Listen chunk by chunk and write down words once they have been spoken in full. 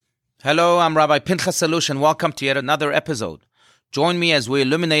Hello, I'm Rabbi Pinchas Alush, and welcome to yet another episode. Join me as we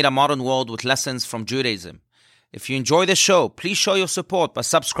illuminate a modern world with lessons from Judaism. If you enjoy the show, please show your support by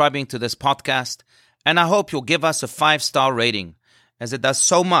subscribing to this podcast, and I hope you'll give us a 5-star rating, as it does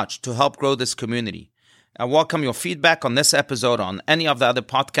so much to help grow this community. I welcome your feedback on this episode or on any of the other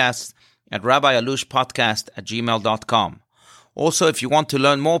podcasts at rabbialushpodcast@gmail.com. Also, if you want to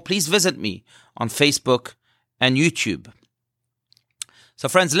learn more, please visit me on Facebook and YouTube. So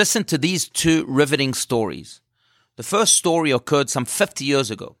friends, listen to these two riveting stories. The first story occurred some 50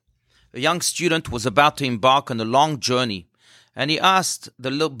 years ago. A young student was about to embark on a long journey, and he asked the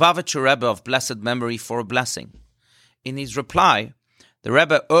Lubavitcher Rebbe of blessed memory for a blessing. In his reply, the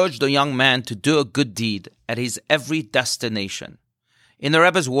Rebbe urged the young man to do a good deed at his every destination. In the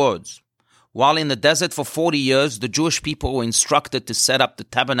Rebbe's words, while in the desert for 40 years, the Jewish people were instructed to set up the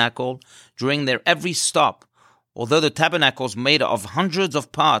tabernacle during their every stop. Although the tabernacle is made of hundreds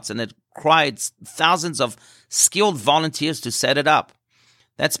of parts and it required thousands of skilled volunteers to set it up.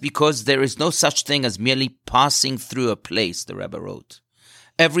 That's because there is no such thing as merely passing through a place, the Rebbe wrote.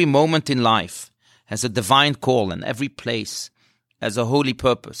 Every moment in life has a divine call, and every place has a holy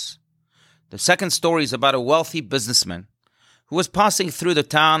purpose. The second story is about a wealthy businessman who was passing through the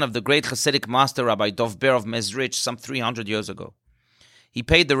town of the great Hasidic master Rabbi Dov Ber of Mezrich some 300 years ago. He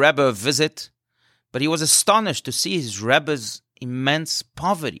paid the Rebbe a visit, but he was astonished to see his Rebbe's immense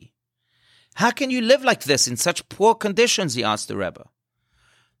poverty. "How can you live like this in such poor conditions?" he asked the Rebbe.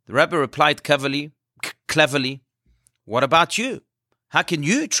 The Rebbe replied cleverly, "What about you? How can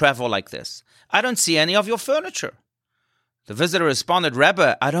you travel like this? I don't see any of your furniture." The visitor responded,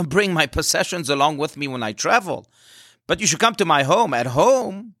 "Rebbe, I don't bring my possessions along with me when I travel, but you should come to my home. At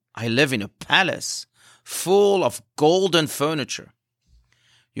home, I live in a palace full of golden furniture."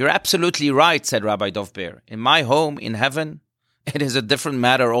 "You're absolutely right," said Rabbi Dov Ber. "In my home in heaven, it is a different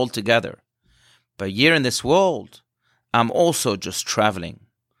matter altogether. But here in this world, I'm also just traveling,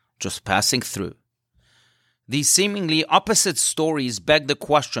 just passing through." These seemingly opposite stories beg the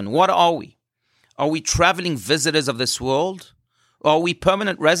question, what are we? Are we traveling visitors of this world? Or are we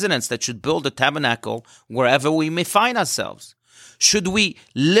permanent residents that should build a tabernacle wherever we may find ourselves? Should we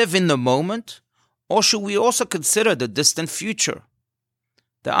live in the moment? Or should we also consider the distant future?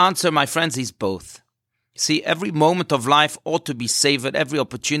 The answer, my friends, is both. See, every moment of life ought to be savored, every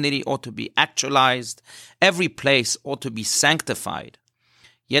opportunity ought to be actualized, every place ought to be sanctified.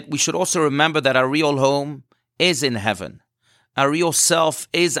 Yet we should also remember that our real home is in heaven. Our real self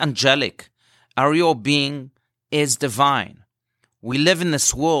is angelic. Our real being is divine. We live in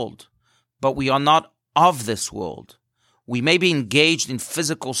this world, but we are not of this world. We may be engaged in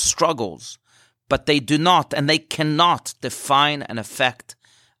physical struggles, but they do not and they cannot define and affect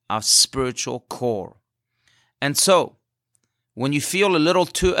our spiritual core. And so, when you feel a little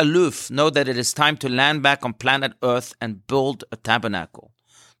too aloof, know that it is time to land back on planet Earth and build a tabernacle.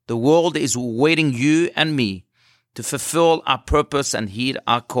 The world is awaiting you and me to fulfill our purpose and heed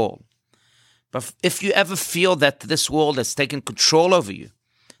our call. But if you ever feel that this world has taken control over you,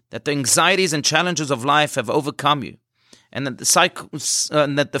 that the anxieties and challenges of life have overcome you, and that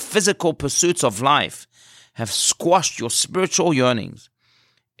the physical pursuits of life have squashed your spiritual yearnings,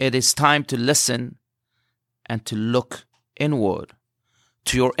 it is time to listen and to look inward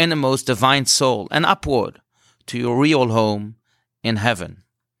to your innermost divine soul and upward to your real home in heaven.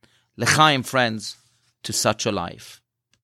 L'chaim, friends, to such a life.